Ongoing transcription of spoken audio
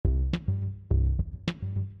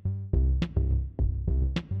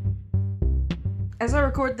As I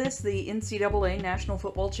record this, the NCAA National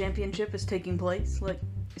Football Championship is taking place.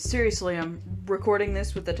 Seriously, I'm recording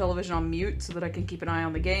this with the television on mute so that I can keep an eye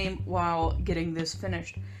on the game while getting this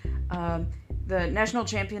finished. The National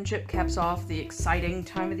Championship caps off the exciting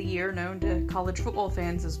time of the year known to college football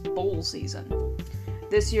fans as bowl season.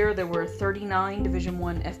 This year, there were 39 Division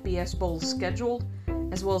I FBS bowls scheduled,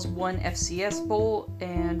 as well as one FCS bowl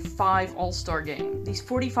and 5 All-Star games. These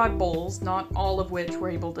 45 bowls, not all of which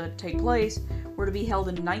were able to take place, were to be held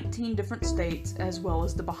in 19 different states as well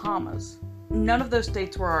as the Bahamas. None of those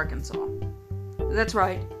states were Arkansas. That's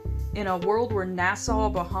right. In a world where Nassau,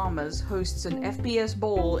 Bahamas hosts an FBS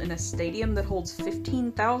bowl in a stadium that holds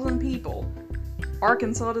 15,000 people,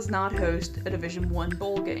 Arkansas does not host a Division I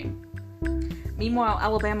bowl game. Meanwhile,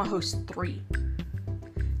 Alabama hosts 3.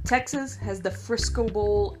 Texas has the Frisco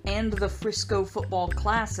Bowl and the Frisco Football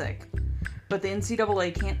Classic, but the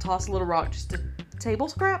NCAA can't toss Little Rock just a table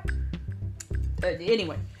scrap?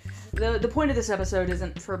 Anyway, the point of this episode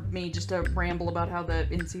isn't for me just to ramble about how the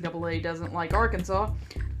NCAA doesn't like Arkansas.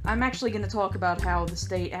 I'm actually going to talk about how the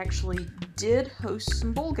state actually did host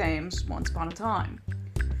some bowl games once upon a time.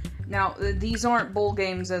 Now, these aren't bowl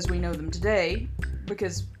games as we know them today,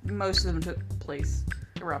 because most of them took place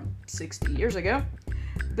around 60 years ago.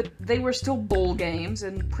 But they were still bowl games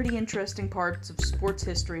and pretty interesting parts of sports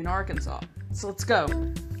history in Arkansas. So let's go.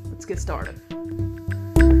 Let's get started.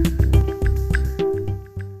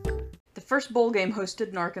 The first bowl game hosted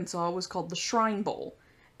in Arkansas was called the Shrine Bowl,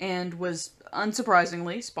 and was,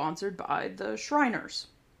 unsurprisingly, sponsored by the Shriners.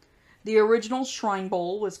 The original Shrine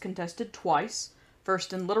Bowl was contested twice,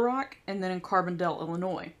 first in Little Rock and then in Carbondale,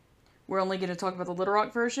 Illinois. We're only going to talk about the Little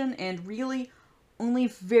Rock version, and really only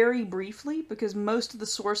very briefly, because most of the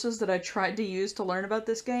sources that I tried to use to learn about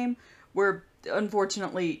this game were,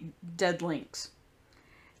 unfortunately, dead links.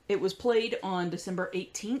 It was played on December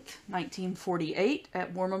 18th, 1948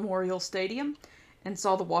 at War Memorial Stadium, and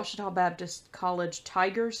saw the Ouachita Baptist College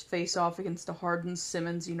Tigers face off against the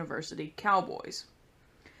Hardin-Simmons University Cowboys.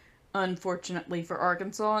 Unfortunately for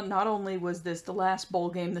Arkansas, not only was this the last bowl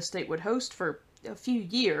game the state would host for a few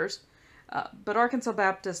years, but Arkansas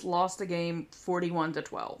Baptist lost the game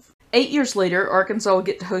 41-12. 8 years later, Arkansas would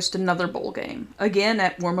get to host another bowl game, again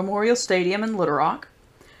at War Memorial Stadium in Little Rock.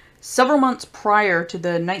 Several months prior to the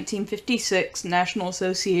 1956 National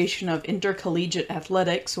Association of Intercollegiate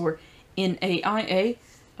Athletics, or NAIA,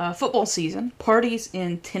 football season, parties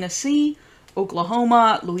in Tennessee,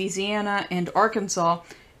 Oklahoma, Louisiana, and Arkansas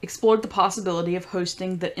explored the possibility of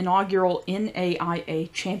hosting the inaugural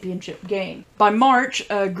NAIA championship game. By March,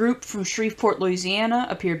 a group from Shreveport, Louisiana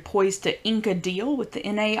appeared poised to ink a deal with the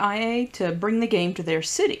NAIA to bring the game to their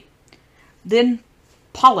city. Then,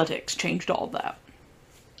 politics changed all that.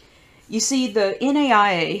 You see, the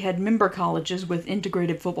NAIA had member colleges with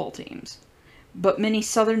integrated football teams, but many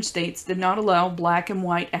southern states did not allow black and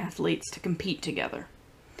white athletes to compete together.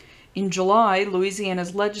 In July,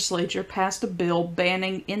 Louisiana's legislature passed a bill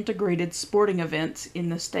banning integrated sporting events in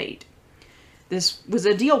the state. This was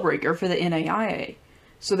a deal-breaker for the NAIA,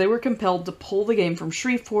 so they were compelled to pull the game from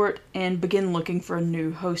Shreveport and begin looking for a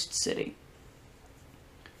new host city.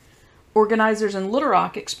 Organizers in Little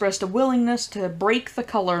Rock expressed a willingness to break the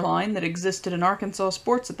color line that existed in Arkansas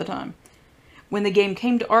sports at the time. When the game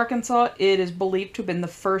came to Arkansas, it is believed to have been the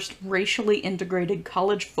first racially integrated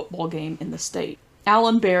college football game in the state.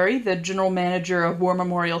 Allen Berry, the general manager of War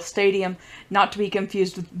Memorial Stadium, not to be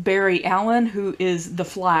confused with Barry Allen, who is the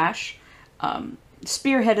Flash,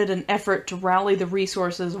 spearheaded an effort to rally the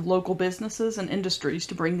resources of local businesses and industries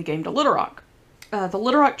to bring the game to Little Rock. The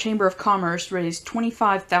Little Rock Chamber of Commerce raised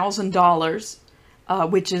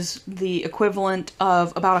 $25,000, which is the equivalent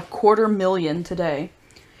of about $250,000 today,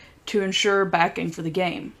 to ensure backing for the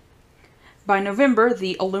game. By November,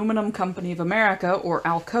 the Aluminum Company of America, or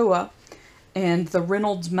Alcoa, and the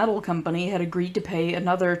Reynolds Metal Company had agreed to pay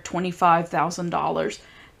another $25,000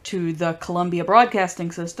 to the Columbia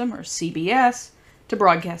Broadcasting System, or CBS, to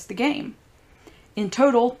broadcast the game. In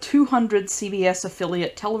total, 200 CBS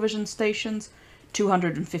affiliate television stations,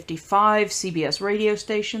 255 CBS radio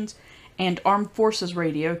stations, and Armed Forces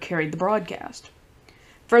Radio carried the broadcast.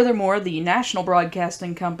 Furthermore, the National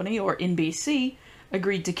Broadcasting Company, or NBC,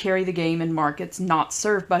 agreed to carry the game in markets not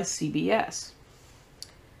served by CBS.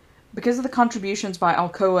 Because of the contributions by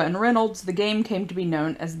Alcoa and Reynolds, the game came to be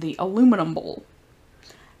known as the Aluminum Bowl.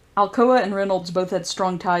 Alcoa and Reynolds both had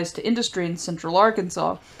strong ties to industry in central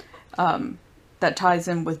Arkansas. That ties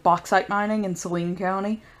in with bauxite mining in Saline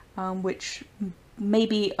County, which may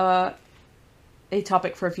be a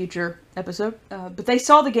topic for a future episode. But they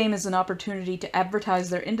saw the game as an opportunity to advertise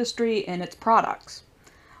their industry and its products.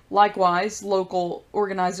 Likewise, local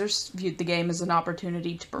organizers viewed the game as an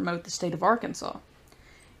opportunity to promote the state of Arkansas.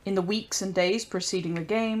 In the weeks and days preceding the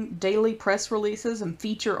game, daily press releases and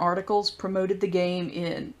feature articles promoted the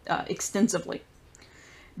game extensively.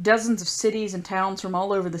 Dozens of cities and towns from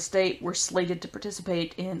all over the state were slated to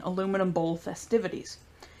participate in Aluminum Bowl festivities,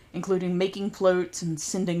 including making floats and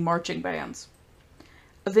sending marching bands.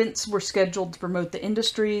 Events were scheduled to promote the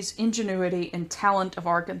industries, ingenuity, and talent of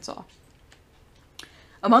Arkansas.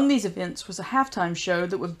 Among these events was a halftime show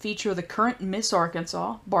that would feature the current Miss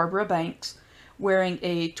Arkansas, Barbara Banks, wearing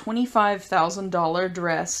a $25,000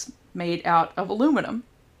 dress made out of aluminum,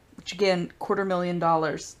 which again,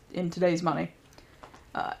 $250,000 in today's money,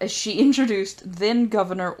 as she introduced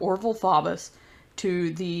then-Governor Orville Faubus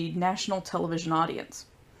to the national television audience.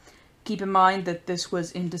 Keep in mind that this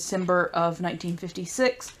was in December of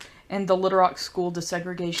 1956, and the Little Rock school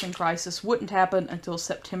desegregation crisis wouldn't happen until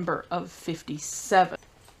September of '57.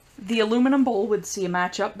 The Aluminum Bowl would see a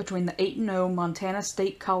matchup between the 8-0 Montana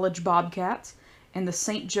State College Bobcats and the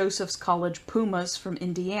St. Joseph's College Pumas from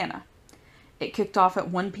Indiana. It kicked off at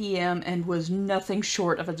 1 p.m. and was nothing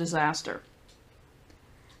short of a disaster.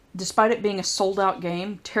 Despite it being a sold-out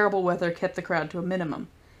game, terrible weather kept the crowd to a minimum.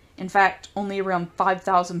 In fact, only around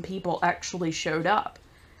 5,000 people actually showed up,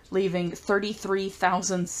 leaving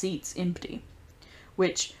 33,000 seats empty,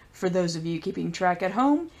 which, for those of you keeping track at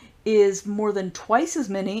home, is more than twice as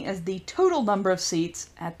many as the total number of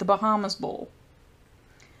seats at the Bahamas Bowl.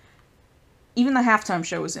 Even the halftime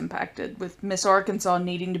show was impacted, with Miss Arkansas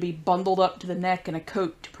needing to be bundled up to the neck in a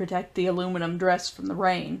coat to protect the aluminum dress from the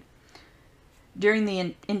rain. During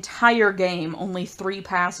the entire game, only 3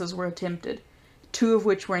 passes were attempted, 2 of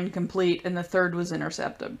which were incomplete, and the third was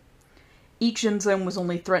intercepted. Each end zone was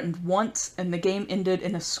only threatened once, and the game ended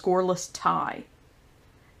in a scoreless tie.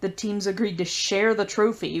 The teams agreed to share the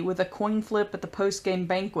trophy with a coin flip at the post-game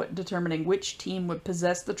banquet determining which team would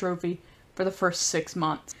possess the trophy for the first 6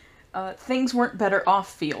 months. Things weren't better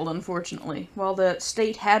off-field, unfortunately. While the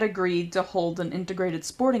state had agreed to hold an integrated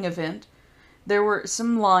sporting event, there were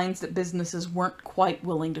some lines that businesses weren't quite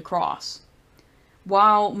willing to cross.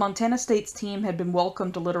 While Montana State's team had been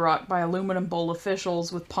welcomed to Little Rock by Aluminum Bowl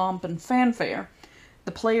officials with pomp and fanfare,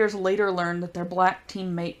 the players later learned that their black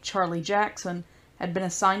teammate Charlie Jackson had been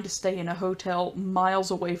assigned to stay in a hotel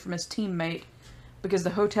miles away from his teammate because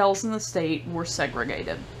the hotels in the state were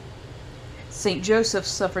segregated. St. Joseph's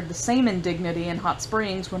suffered the same indignity in Hot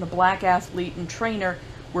Springs when a black athlete and trainer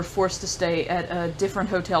were forced to stay at a different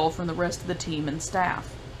hotel from the rest of the team and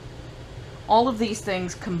staff. All of these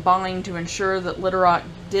things combined to ensure that Little Rock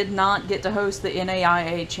did not get to host the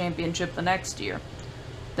NAIA championship the next year.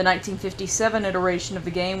 The 1957 iteration of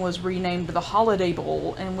the game was renamed the Holiday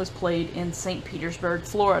Bowl and was played in St. Petersburg,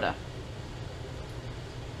 Florida.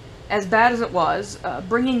 As bad as it was,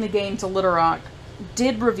 bringing the game to Little Rock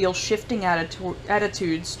did reveal shifting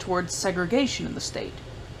attitudes towards segregation in the state.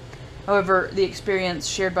 However, the experience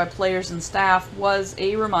shared by players and staff was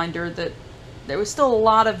a reminder that there was still a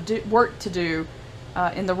lot of work to do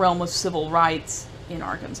in the realm of civil rights in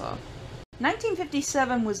Arkansas.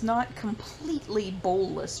 1957 was not completely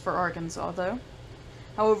bowlless for Arkansas, though.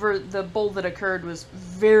 However, the bowl that occurred was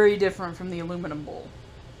very different from the Aluminum Bowl.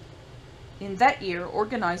 In that year,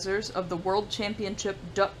 organizers of the World Championship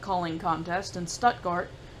Duck Calling Contest in Stuttgart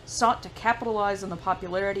sought to capitalize on the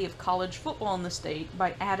popularity of college football in the state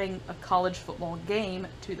by adding a college football game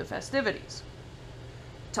to the festivities.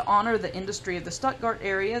 To honor the industry of the Stuttgart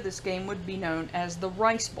area, this game would be known as the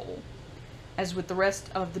Rice Bowl. As with the rest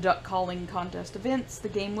of the duck calling contest events, the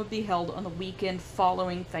game would be held on the weekend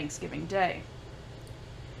following Thanksgiving Day.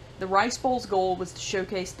 The Rice Bowl's goal was to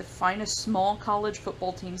showcase the finest small college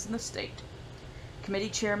football teams in the state. Committee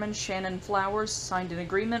Chairman Shannon Flowers signed an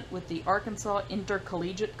agreement with the Arkansas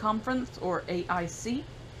Intercollegiate Conference, or AIC,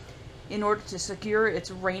 in order to secure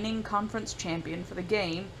its reigning conference champion for the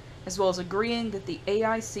game, as well as agreeing that the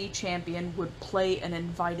AIC champion would play an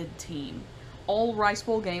invited team. All Rice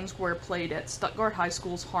Bowl games were played at Stuttgart High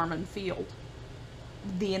School's Harmon Field.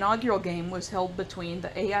 The inaugural game was held between the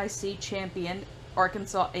AIC champion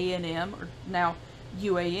Arkansas A&M, or now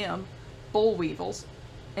UAM, Boll Weevils,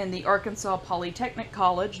 and the Arkansas Polytechnic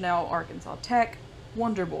College, now Arkansas Tech,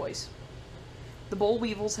 Wonder Boys. The Boll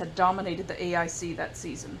Weevils had dominated the AIC that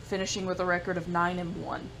season, finishing with a record of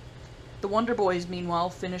 9-1. The Wonder Boys, meanwhile,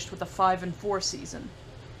 finished with a 5-4 season.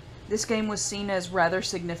 This game was seen as rather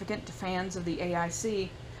significant to fans of the AIC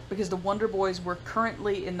because the Wonder Boys were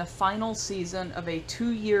currently in the final season of a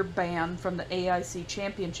 2-year ban from the AIC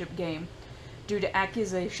championship game due to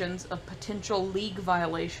accusations of potential league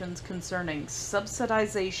violations concerning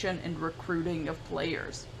subsidization and recruiting of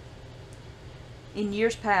players. In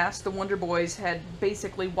years past, the Wonder Boys had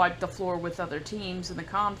basically wiped the floor with other teams in the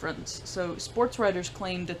conference, so sports writers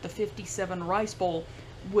claimed that the '57 Rice Bowl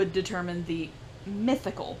would determine the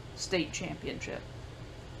mythical state championship.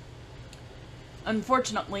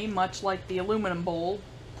 Unfortunately, much like the Aluminum Bowl,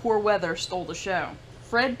 poor weather stole the show.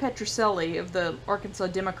 Fred Petrucelli of the Arkansas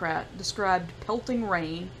Democrat described pelting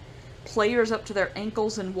rain, players up to their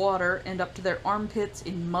ankles in water and up to their armpits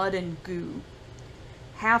in mud and goo.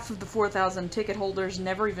 Half of the 4,000 ticket holders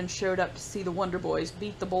never even showed up to see the Wonder Boys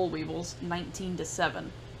beat the Boll Weevils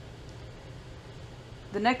 19-7.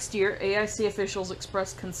 The next year, AIC officials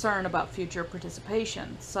expressed concern about future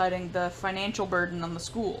participation, citing the financial burden on the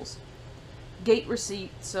schools. Gate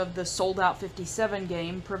receipts of the sold-out '57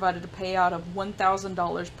 game provided a payout of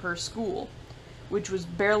 $1,000 per school, which was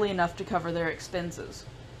barely enough to cover their expenses.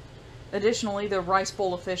 Additionally, the Rice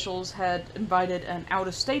Bowl officials had invited an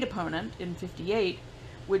out-of-state opponent in '58,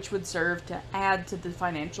 which would serve to add to the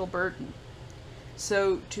financial burden.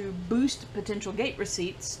 So, to boost potential gate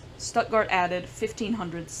receipts, Stuttgart added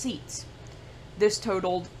 1,500 seats. This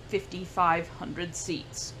totaled 5,500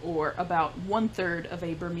 seats, or about one-third of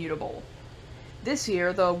a Bermuda Bowl. This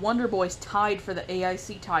year, the Wonder Boys tied for the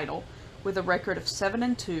AIC title with a record of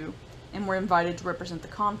 7-2 and were invited to represent the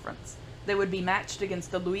conference. They would be matched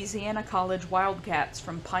against the Louisiana College Wildcats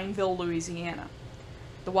from Pineville, Louisiana.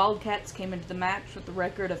 The Wildcats came into the match with a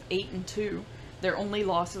record of 8-2, their only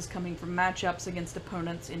losses coming from matchups against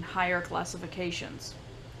opponents in higher classifications.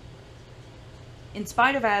 In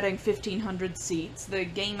spite of adding 1,500 seats, the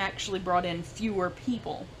game actually brought in fewer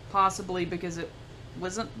people, possibly because it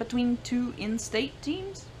wasn't between two in-state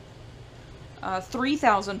teams?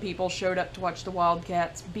 3,000 people showed up to watch the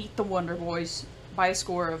Wildcats beat the Wonder Boys by a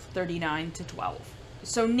score of 39-12.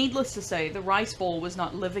 So needless to say, the Rice Bowl was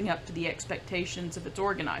not living up to the expectations of its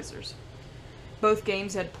organizers. Both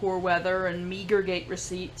games had poor weather and meager gate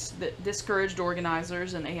receipts that discouraged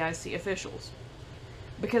organizers and AIC officials.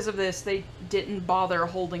 Because of this, they didn't bother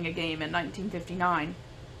holding a game in 1959.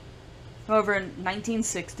 However, in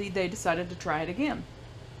 1960, they decided to try it again.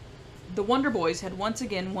 The Wonder Boys had once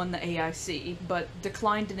again won the AIC, but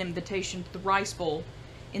declined an invitation to the Rice Bowl,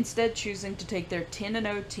 instead choosing to take their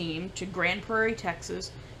 10-0 team to Grand Prairie,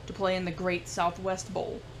 Texas, to play in the Great Southwest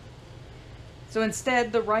Bowl. So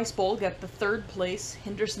instead, the Rice Bowl got the third-place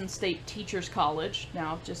Henderson State Teachers College,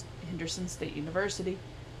 now just Henderson State University,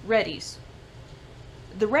 Reddies.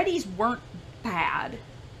 The Reddies weren't bad.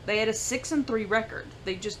 They had a 6-3 record.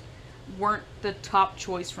 They just weren't the top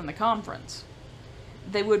choice from the conference.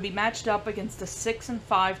 They would be matched up against the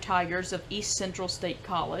 6-5 Tigers of East Central State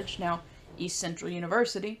College, now East Central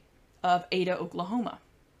University, of Ada, Oklahoma.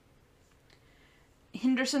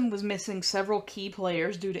 Henderson was missing several key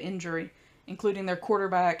players due to injury, including their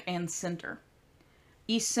quarterback and center.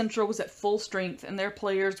 East Central was at full strength and their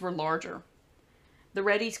players were larger. The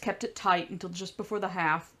Reddies kept it tight until just before the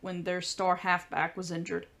half, when their star halfback was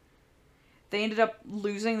injured. They ended up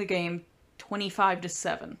losing the game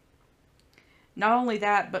 25-7. Not only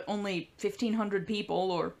that, but only 1,500 people,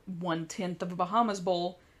 or 1/10 of a Bahamas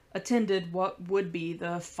Bowl, attended what would be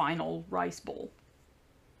the final Rice Bowl.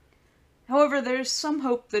 However, there's some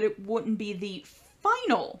hope that it wouldn't be the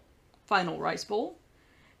final Rice Bowl.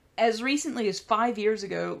 As recently as 5 years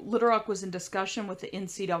ago, Little Rock was in discussion with the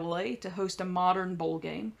NCAA to host a modern bowl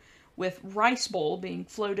game, with Rice Bowl being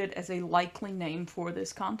floated as a likely name for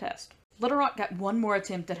this contest. Little Rock got one more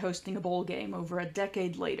attempt at hosting a bowl game over a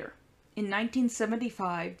decade later. In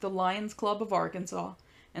 1975, the Lions Club of Arkansas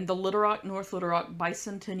and the Little Rock North Little Rock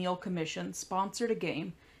Bicentennial Commission sponsored a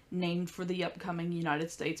game named for the upcoming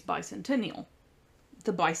United States bicentennial,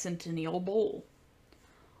 the Bicentennial Bowl.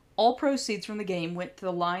 All proceeds from the game went to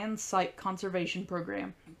the Lions Site Conservation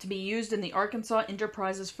Program to be used in the Arkansas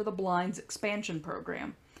Enterprises for the Blind's expansion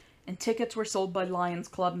program, and tickets were sold by Lions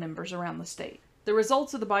Club members around the state. The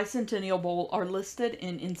results of the Bicentennial Bowl are listed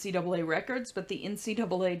in NCAA records, but the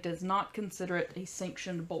NCAA does not consider it a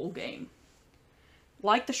sanctioned bowl game.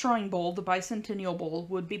 Like the Shrine Bowl, the Bicentennial Bowl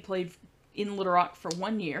would be played in Little Rock for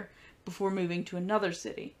 1 year before moving to another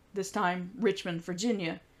city, this time Richmond,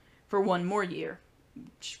 Virginia, for 1 more year,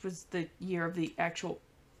 which was the year of the actual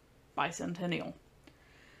bicentennial.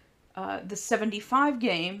 The 75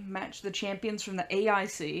 game matched the champions from the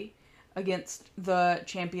AIC against the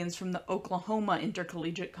champions from the Oklahoma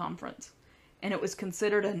Intercollegiate Conference, and it was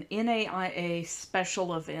considered an NAIA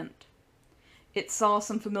special event. It saw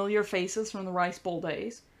some familiar faces from the Rice Bowl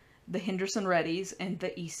days, the Henderson Reddies and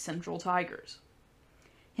the East Central Tigers.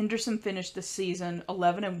 Henderson finished the season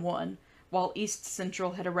 11-1, while East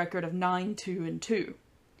Central had a record of 9-2-2.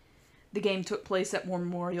 The game took place at War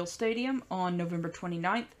Memorial Stadium on November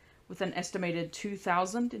 29th, with an estimated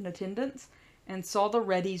 2,000 in attendance, and saw the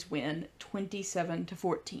Reddies win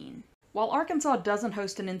 27-14. While Arkansas doesn't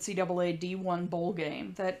host an NCAA D1 bowl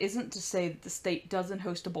game, that isn't to say that the state doesn't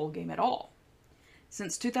host a bowl game at all.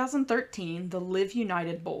 Since 2013, the Live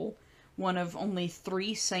United Bowl, one of only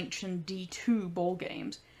 3 sanctioned D2 bowl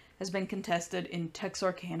games, has been contested in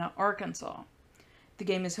Texarkana, Arkansas. The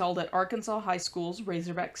game is held at Arkansas High School's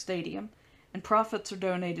Razorback Stadium, and profits are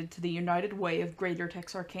donated to the United Way of Greater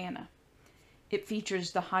Texarkana. It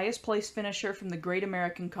features the highest place finisher from the Great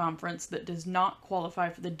American Conference that does not qualify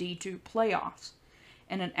for the D2 playoffs,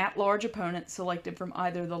 and an at-large opponent selected from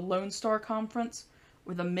either the Lone Star Conference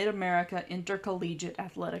or the Mid-America Intercollegiate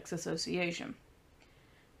Athletics Association.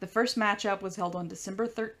 The first matchup was held on December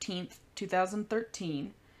 13,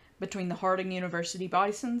 2013, between the Harding University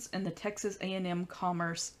Bisons and the Texas A&M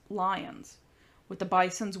Commerce Lions, with the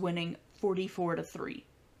Bisons winning 44-3.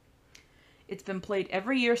 It's been played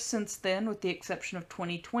every year since then, with the exception of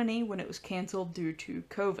 2020, when it was canceled due to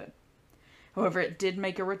COVID. However, it did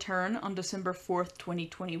make a return on December 4th,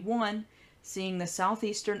 2021, seeing the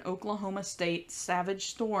Southeastern Oklahoma State Savage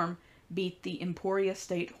Storm beat the Emporia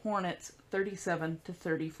State Hornets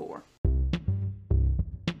 37-34.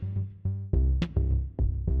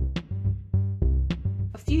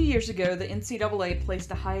 A few years ago, the NCAA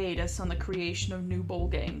placed a hiatus on the creation of new bowl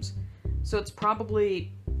games, so it's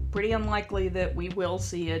probably pretty unlikely that we will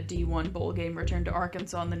see a D1 bowl game return to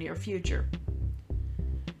Arkansas in the near future.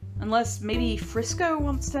 Unless maybe Frisco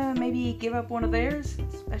wants to maybe give up one of theirs,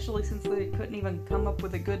 especially since they couldn't even come up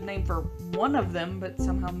with a good name for one of them, but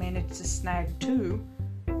somehow managed to snag 2.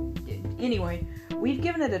 Anyway, we've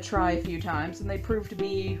given it a try a few times, and they proved to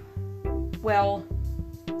be, well,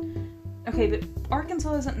 okay, but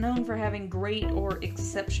Arkansas isn't known for having great or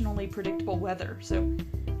exceptionally predictable weather, so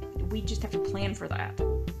we just have to plan for that.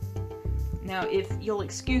 Now, if you'll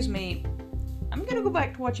excuse me, I'm gonna go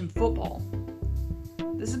back to watching football.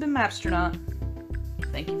 This has been Mapstronaut.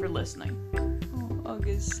 Thank you for listening. Oh, I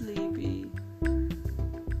get sleepy.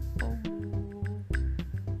 Oh,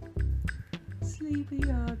 sleepy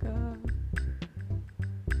Aga.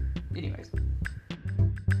 Anyways.